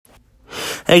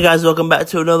Hey guys, welcome back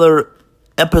to another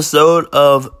episode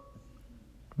of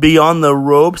Beyond the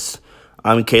Ropes.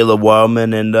 I'm Caleb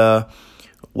Wildman, and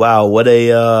wow, what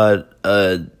a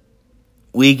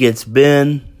week it's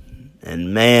been,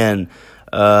 and man,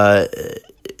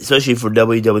 especially for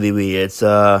WWE, it's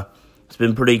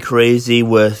been pretty crazy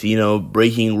with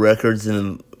breaking records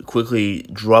and quickly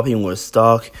dropping with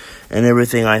stock and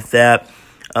everything like that.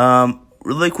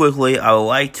 Really quickly, I would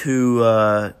like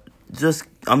to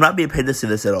I'm not being paid to say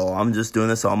this at all. I'm just doing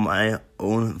this on my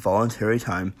own voluntary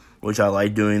time, which I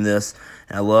like doing this,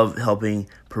 and I love helping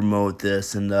promote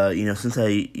this. And, since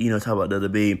I, talk about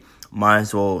WWE, might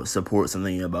as well support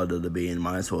something about WWE and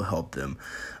might as well help them.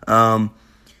 And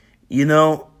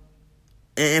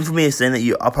for me, it's saying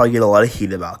that I'll probably get a lot of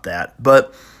heat about that,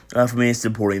 but for me, it's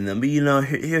supporting them. But,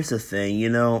 here's the thing,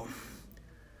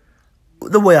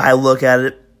 the way I look at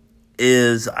it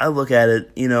is,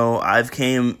 I've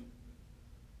came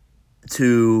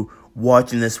to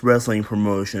watching this wrestling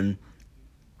promotion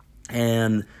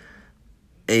and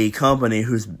a company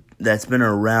that's been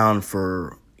around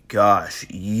for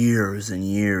years and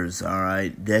years, all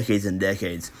right, decades and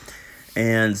decades.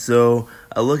 And so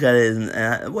I look at it,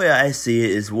 and the way I see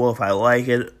it is, well, if I like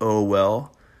it, oh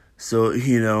well. So and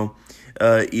here's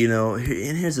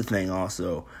the thing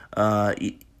also,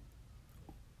 the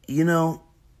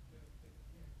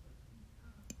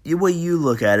way you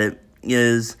look at it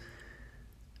is,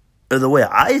 or the way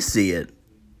I see it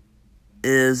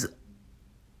is,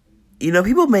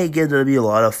 people may give WWE a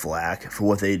lot of flack for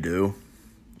what they do,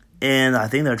 and I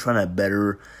think they're trying to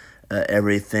better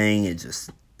everything. It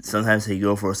just, sometimes they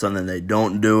go for something, they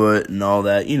don't do it, and all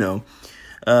that,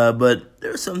 but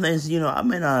there's some things, I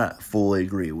may not fully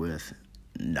agree with.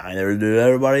 Neither do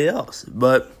everybody else.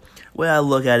 But the way I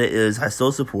look at it is, I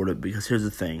still support it, because here's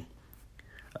the thing.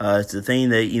 It's the thing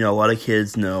that, a lot of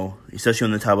kids know, especially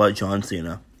when they talk about John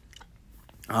Cena.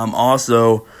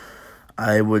 Also,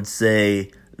 I would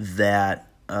say that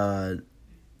a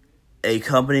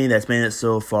company that's made it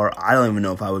so far, I don't even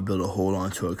know if I would be able to hold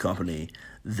on to a company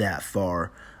that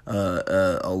far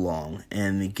along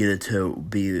and get it to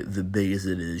be the big as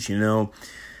it is.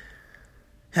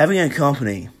 Having a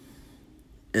company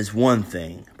is one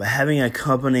thing, but having a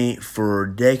company for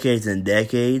decades and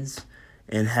decades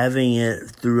and having it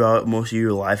throughout most of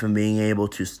your life and being able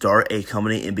to start a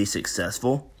company and be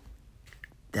successful,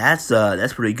 that's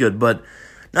pretty good. But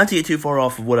not to get too far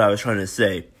off of what I was trying to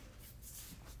say,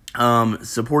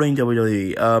 supporting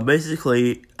WWE, basically,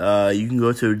 you can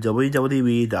go to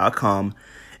WWE.com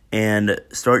and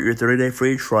start your 30-day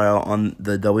free trial on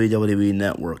the WWE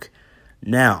Network.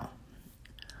 Now,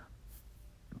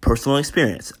 personal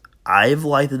experience, I've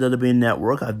liked the WWE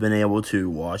Network. I've been able to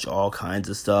watch all kinds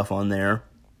of stuff on there.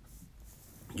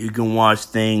 You can watch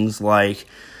things like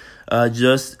a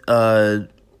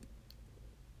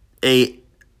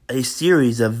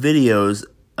series of videos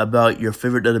about your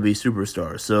favorite WWE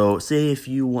superstars. So, say if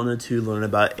you wanted to learn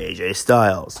about AJ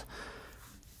Styles,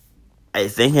 I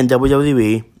think in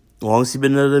WWE, as long as he's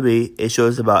been in WWE, it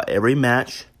shows about every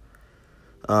match,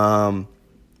 and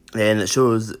it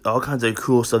shows all kinds of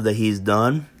cool stuff that he's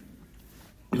done.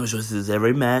 It shows his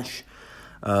every match,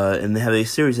 and they have a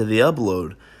series that they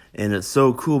upload. And it's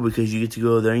so cool because you get to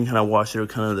go there and kind of watch their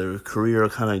career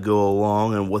kind of go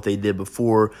along and what they did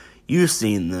before you've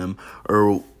seen them,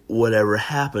 or whatever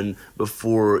happened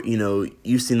before,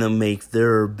 you've seen them make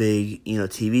their big,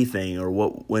 TV thing, or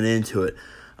what went into it.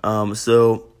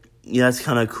 So, that's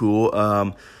kind of cool.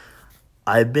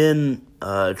 I've been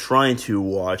trying to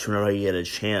watch, whenever I get a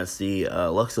chance, the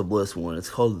Alexa Bliss one. It's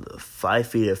called 5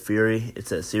 Feet of Fury.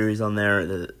 It's a series on there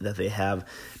that they have.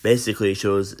 Basically, it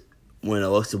shows when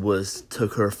Alexa Bliss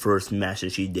took her first match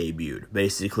that she debuted.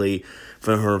 Basically,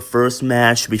 from her first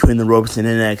match between the ropes in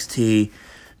NXT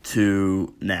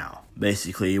to now.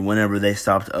 Basically, whenever they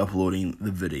stopped uploading the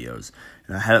videos.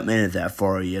 And I haven't made it that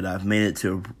far yet. I've made it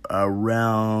to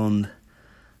around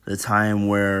the time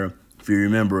where, if you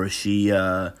remember, she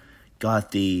was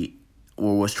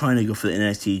trying to go for the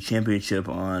NXT Championship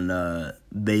on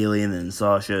Bayley and then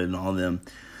Sasha and all them.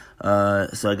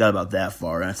 So I got about that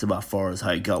far, and that's about far as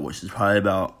I got, which is probably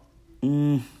about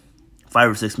 5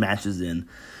 or 6 matches in.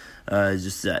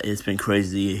 It's been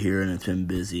crazy here, and it's been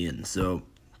busy, and so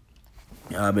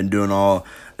I've been doing all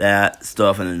that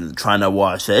stuff and trying to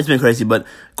watch that. It's been crazy, but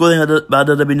cool thing about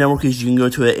the WWE Network is you can go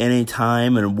to it any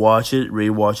time and watch it,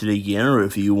 rewatch it again, or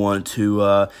if you want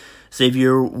to, say if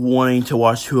you're wanting to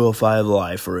watch 205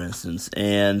 Live, for instance,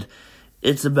 and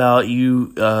it's about,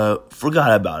 you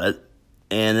forgot about it,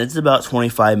 and it's about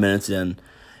 25 minutes in,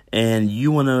 and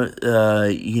you want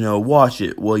to, watch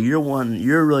it. Well, you're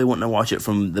really wanting to watch it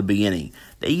from the beginning.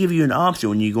 They give you an option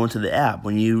when you go into the app.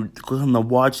 When you click on the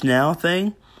Watch Now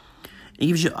thing, it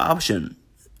gives you an option.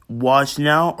 Watch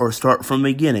now or start from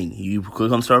the beginning. You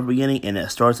click on start from the beginning, and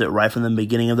it starts it right from the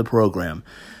beginning of the program.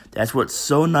 That's what's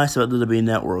so nice about the WWE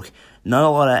Network. Not a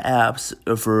lot of apps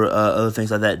for other things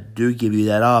like that do give you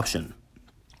that option.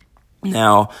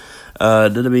 Now,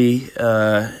 WWE,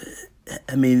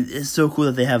 it's so cool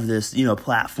that they have this,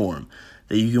 platform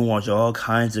that you can watch all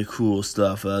kinds of cool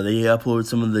stuff. They upload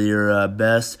some of their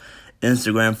best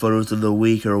Instagram photos of the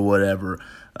week or whatever.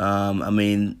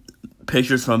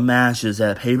 Pictures from matches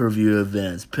at pay-per-view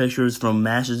events, pictures from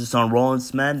matches just on Raw and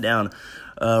SmackDown.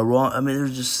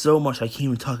 There's just so much I can't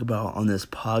even talk about on this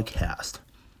podcast.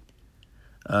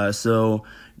 So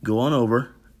go on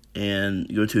over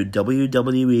and go to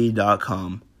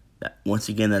WWE.com. Once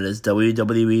again, that is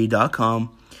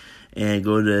WWE.com, and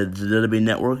go to the WWE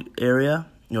Network area.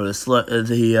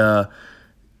 The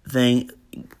thing.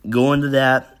 Go into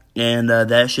that. And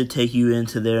that should take you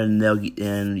into there,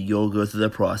 and you'll go through the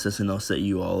process, and they'll set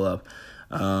you all up.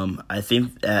 I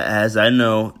think, as I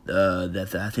know, I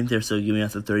think they're still giving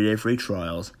out the 30-day free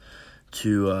trials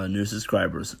to new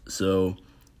subscribers. So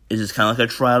it's just kind of like a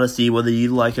trial to see whether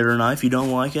you like it or not. If you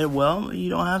don't like it, well, you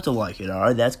don't have to like it. All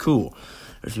right, that's cool.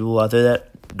 There's people out there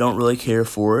that don't really care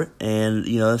for it, and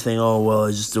they think, oh well,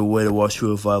 it's just a way to watch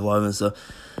 205 Live and stuff.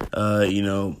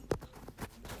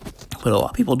 But a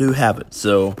lot of people do have it,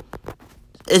 so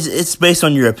it's based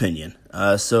on your opinion.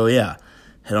 So yeah,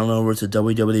 head on over to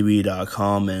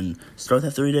WWE.com and start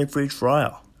that 30-day free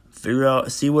trial. Figure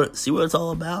out, see what it's all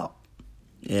about,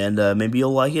 and maybe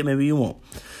you'll like it, maybe you won't.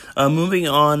 Moving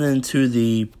on into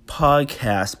the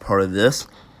podcast part of this.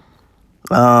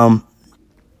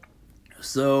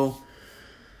 So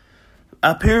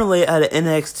apparently at an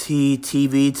NXT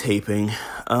TV taping,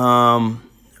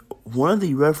 one of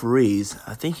the referees,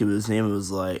 I think his name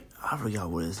was I forgot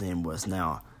what his name was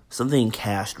now, something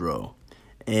Castro,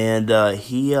 and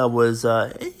he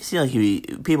it seemed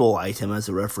like people liked him as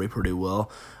a referee pretty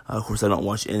well. Of course, I don't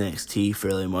watch NXT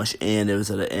fairly much, and it was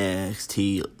at an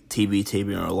NXT TV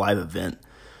taping or a live event.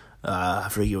 I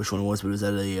forget which one it was, but it was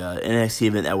at a NXT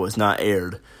event that was not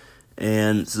aired,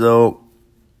 and so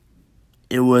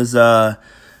it was a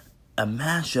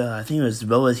match, I think it was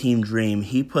Velveteen Dream.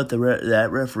 He put that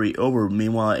referee over.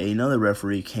 Meanwhile, another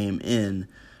referee came in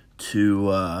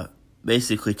to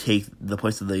basically take the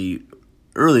place of the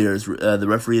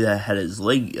referee that had his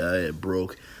leg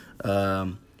broke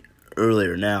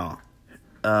earlier. Now,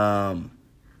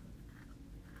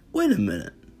 wait a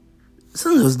minute.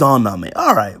 Something was dawned on me.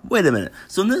 All right, wait a minute.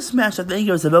 So in this match, I think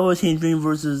it was the Velveteen Dream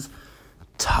versus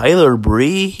Tyler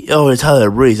Breeze. Oh, Tyler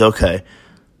Breeze. Okay.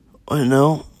 Oh,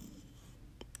 no.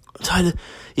 Ty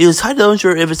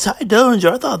Dillinger. If it's Ty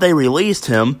Dillinger, I thought they released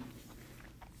him,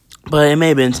 but it may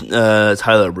have been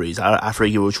Tyler Breeze. I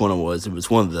forget which one it was. It was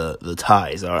one of the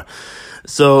ties. All right.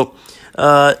 So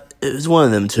it was one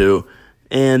of them two,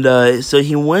 and so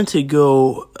he went to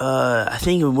go. I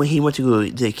think when he went to go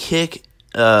to kick,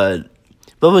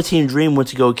 Velveteen Dream went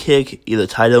to go kick either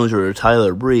Ty Dillinger or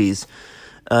Tyler Breeze,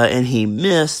 and he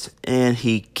missed, and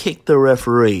he kicked the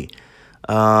referee.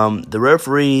 The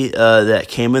referee that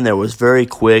came in there was very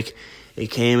quick. He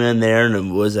came in there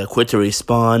and was quick to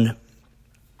respond.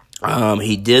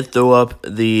 He did throw up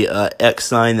the X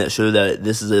sign that showed that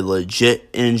this is a legit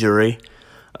injury.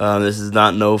 This is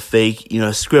not no fake,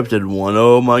 scripted one.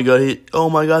 Oh my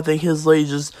god! I think his leg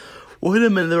just. Wait a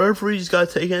minute! The referee just got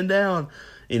taken down.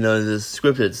 This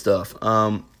scripted stuff.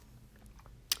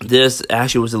 This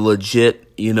actually was a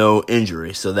legit,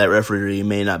 injury. So that referee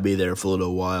may not be there for a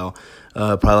little while.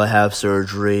 Probably have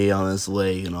surgery on his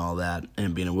leg and all that,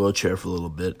 and be in a wheelchair for a little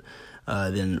bit.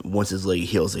 Then once his leg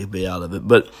heals, he can be out of it.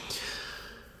 But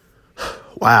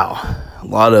wow, a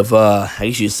lot of I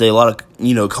guess you say a lot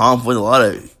of conflict, a lot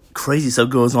of crazy stuff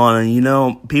goes on,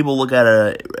 and people look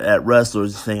at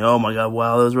wrestlers and think, oh my god,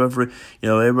 wow, those referee.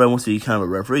 Everybody wants to be kind of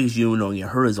a referee because you don't get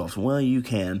hurt as often. Well, you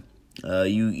can.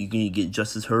 You can get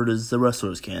just as hurt as the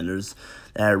wrestlers can. There's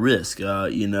that risk.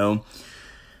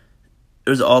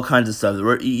 There's all kinds of stuff.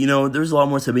 There's a lot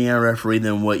more to being a referee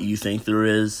than what you think there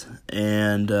is,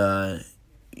 and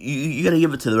you got to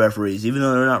give it to the referees, even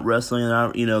though they're not wrestling.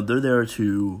 They're there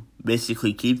to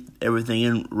basically keep everything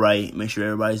in right, make sure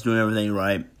everybody's doing everything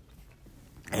right,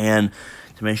 and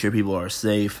to make sure people are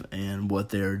safe and what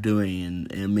they're doing,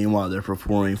 and meanwhile they're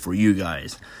performing for you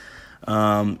guys.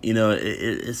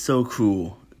 It's so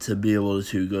cool to be able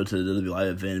to go to the WWE live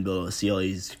event and be able to see all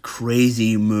these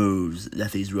crazy moves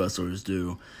that these wrestlers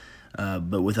do.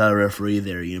 But without a referee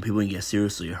there, people can get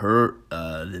seriously hurt.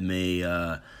 They may,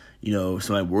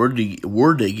 somebody were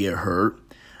to get hurt.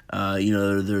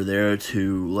 They're there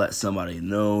to let somebody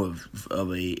know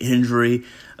of a injury.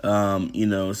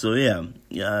 So yeah.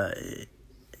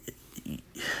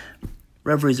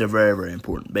 Referees are very, very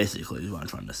important, basically, is what I'm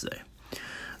trying to say.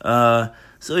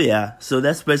 So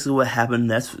that's basically what happened.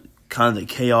 That's kind of the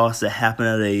chaos that happened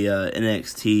at a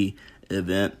NXT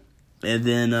event. And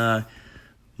then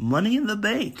Money in the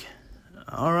Bank.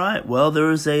 All right, well, there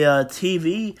was a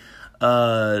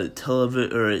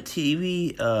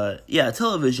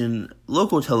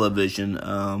local television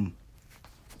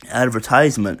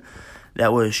advertisement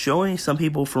that was showing some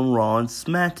people from Raw and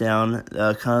SmackDown,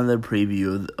 kind of the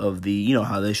preview of the,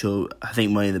 how they show, I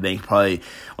think, Money in the Bank. Probably,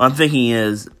 what I'm thinking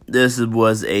is this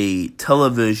was a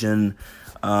television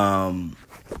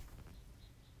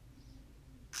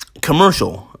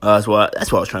commercial. That's what I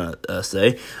was trying to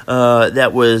say.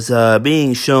 That was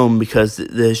being shown because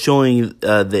they're showing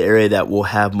the area that will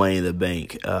have Money in the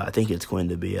Bank. I think it's going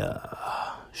to be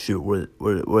where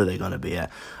are they going to be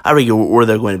at? I forget where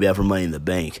they're going to be at for Money in the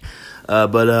Bank.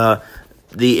 But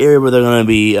the area where they're going to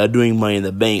be doing Money in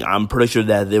the Bank, I'm pretty sure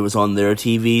that it was on their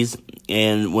TVs.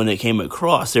 And when it came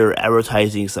across, they were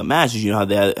advertising some matches. You know how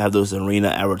they have those arena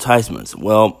advertisements.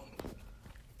 Well,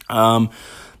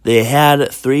 they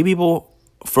had 3 people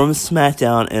from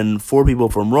SmackDown and 4 people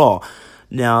from Raw.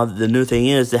 Now, the new thing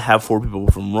is to have 4 people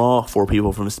from Raw, 4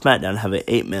 people from SmackDown, have an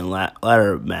 8-man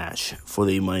ladder match for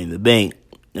the Money in the Bank.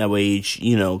 That way each,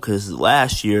 because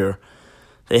last year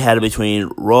they had it between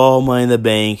Raw Money in the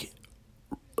Bank,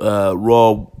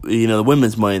 Raw, the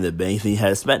women's Money in the Bank, then you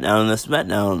had SmackDown, and the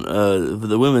SmackDown,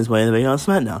 the women's Money in the Bank on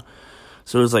SmackDown.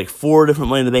 So it was like 4 different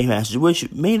Money in the Bank matches,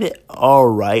 which made it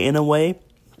alright in a way,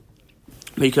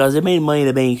 because it made Money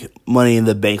in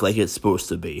the Bank like it's supposed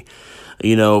to be.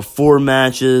 4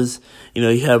 matches,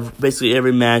 you have basically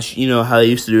every match, how they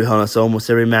used to do Hell in a Cell, almost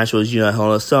every match was, a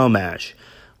Hell in a Cell match.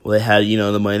 Well, they had,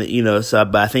 the money,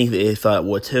 but I think they thought,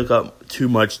 it took up too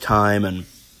much time,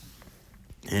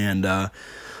 so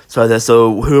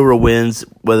whoever wins,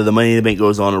 whether the Money in the Bank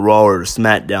goes on to Raw or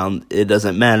SmackDown, it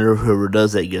doesn't matter. Whoever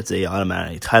does it gets a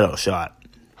automatic title shot.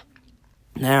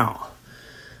 Now,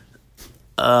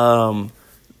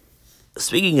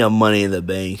 speaking of Money in the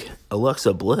Bank,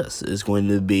 Alexa Bliss is going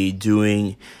to be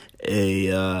doing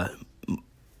a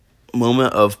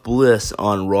moment of bliss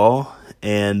on Raw.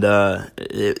 And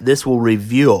this will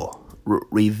reveal,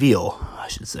 I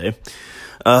should say,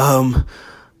 all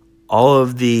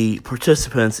of the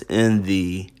participants in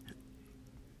the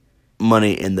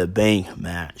Money in the Bank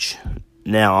match.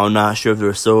 Now, I'm not sure if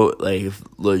they're so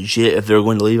legit, if they're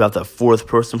going to leave out the 4th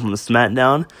person from the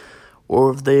SmackDown,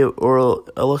 or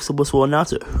Alexa Bliss will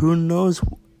announce it. Who knows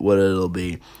what it'll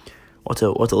be? What to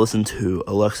listen to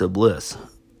Alexa Bliss,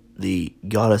 the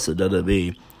goddess of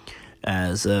WWE,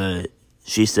 as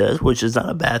she says, which is not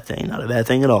a bad thing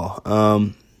at all.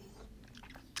 Money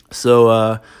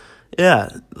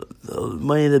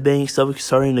in the Bank stuff is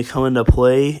starting to come into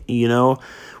play. We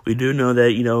do know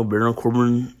that Baron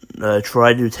Corbin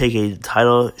tried to take a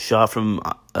title shot from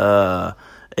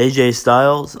AJ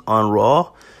Styles on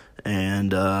Raw,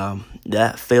 and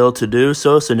that failed to do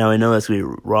so. So now we know it's going to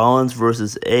be Rollins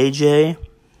versus AJ,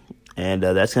 and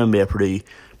that's going to be a pretty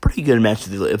good match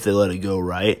if they let it go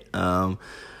right.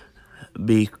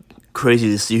 Be crazy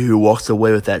to see who walks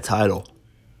away with that title.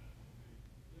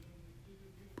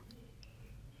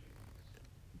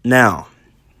 Now,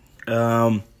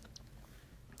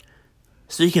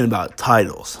 speaking about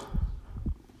titles,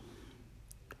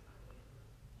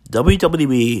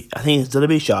 WWE, I think it's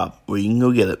WWE Shop, where you can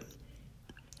go get it,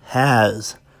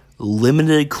 has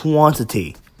limited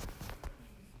quantity.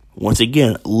 Once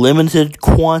again, limited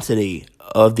quantity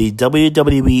of the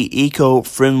WWE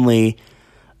Eco-Friendly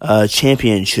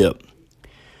Championship.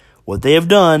 What they have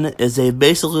done is they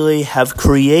basically have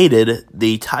created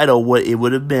the title, what it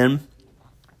would have been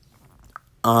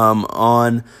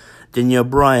on Daniel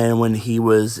Bryan when he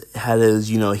had his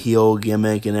heel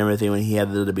gimmick and everything, when he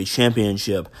had the WWE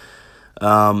Championship.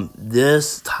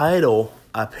 This title,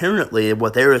 apparently,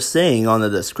 what they were saying on the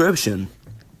description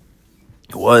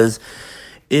was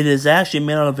it is actually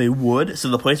made out of a wood. So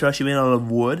the plates are actually made out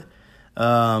of wood.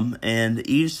 And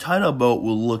each title belt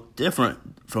will look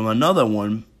different from another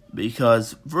one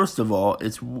because, first of all,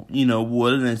 it's, wood,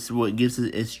 and it's what gives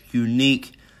it its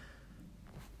unique,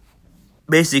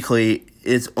 basically,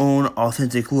 its own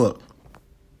authentic look.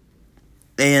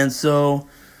 And so,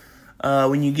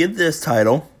 when you get this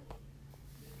title,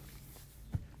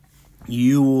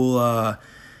 you will,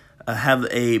 have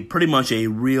a pretty much a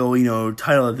real,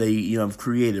 title that they, have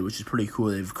created, which is pretty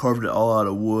cool. They've carved it all out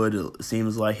of wood, it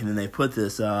seems like, and then they put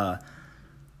this, I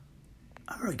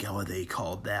forget what they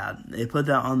called that. They put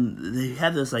that on, they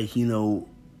have this,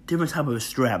 different type of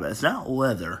strap. It's not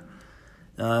leather.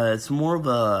 It's more of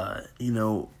a,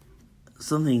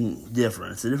 something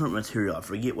different. It's a different material. I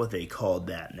forget what they called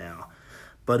that now.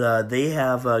 But they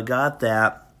have got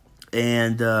that,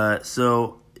 and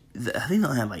so I think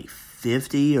they'll have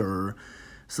 50 or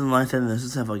something like that. And they'll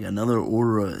just have another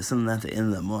order, something at the end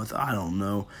of the month. I don't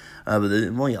know, but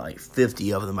they've only got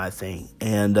 50 of them, I think.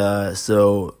 And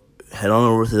so head on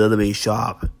over to the WWE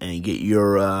shop and get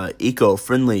your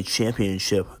eco-friendly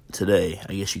championship today,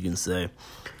 I guess you can say.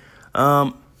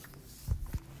 That's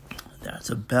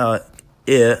about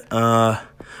it.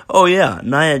 Oh yeah,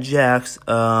 Nia Jax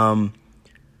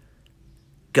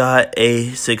got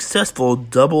a successful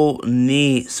double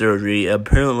knee surgery.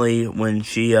 Apparently, when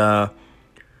she, you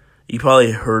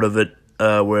probably heard of it,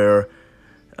 where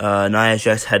Nia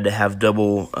Jax had to have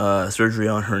double surgery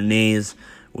on her knees,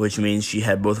 which means she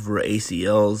had both of her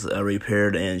ACLs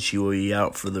repaired, and she will be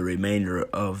out for the remainder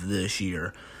of this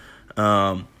year.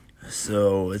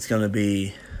 So it's going to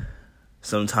be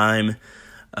some time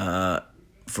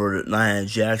for Nia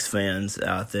Jax fans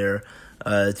out there.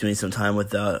 It's been some time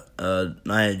without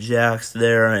Nia Jax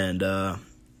there, and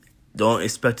don't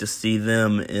expect to see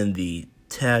them in the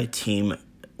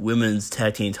women's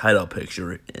tag team title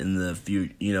picture in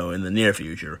the in the near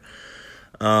future.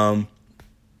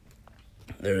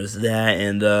 There's that,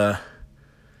 and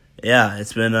yeah,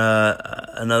 it's been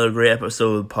another great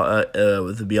episode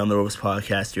with the Beyond the Ropes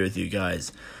podcast here with you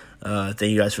guys. Thank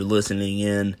you guys for listening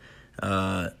in.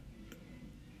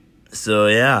 So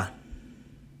yeah.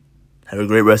 Have a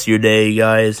great rest of your day,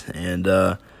 guys, and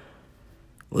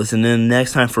listen in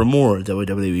next time for more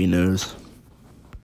WWE news.